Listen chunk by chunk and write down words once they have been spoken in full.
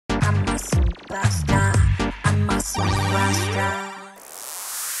superstar. I'm a superstar.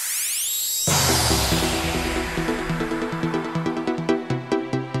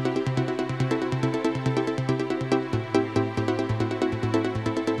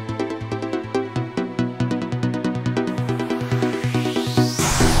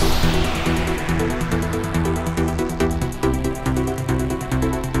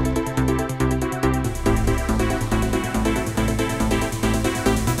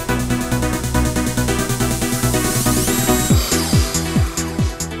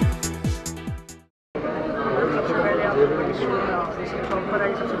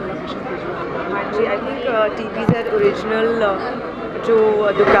 I think TVZ original जो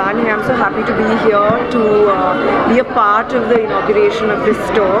दुकान है, I'm so happy to be here to be a part of the inauguration of this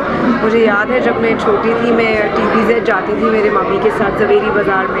store. मुझे याद है जब मैं छोटी थी, मैं TVZ जाती थी मेरे मम्मी के साथ ज़वेरी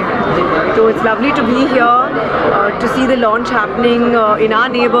बाज़ार में. तो it's lovely to be here to see the launch happening in our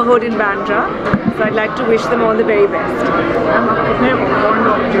neighborhood in Bandra. So I'd like to wish them all the very best.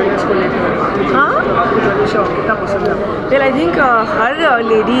 Well, I think her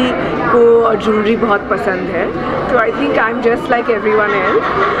lady को jewellery बहुत पसंद है. So I think I'm just like everyone else,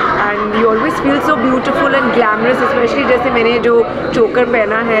 and you always feel so beautiful and glamorous, especially जैसे मैंने जो चोकर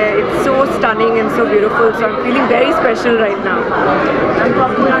पहना है. It's so stunning and so beautiful, so I'm feeling very special right now.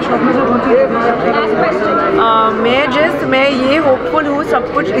 मैं ये hopeful हूँ,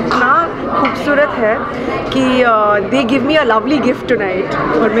 सब कुछ इतना खूबसूरत है कि they give me a lovely gift tonight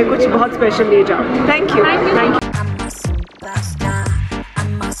और मैं कुछ बहुत special ले जाऊँ. Thank you.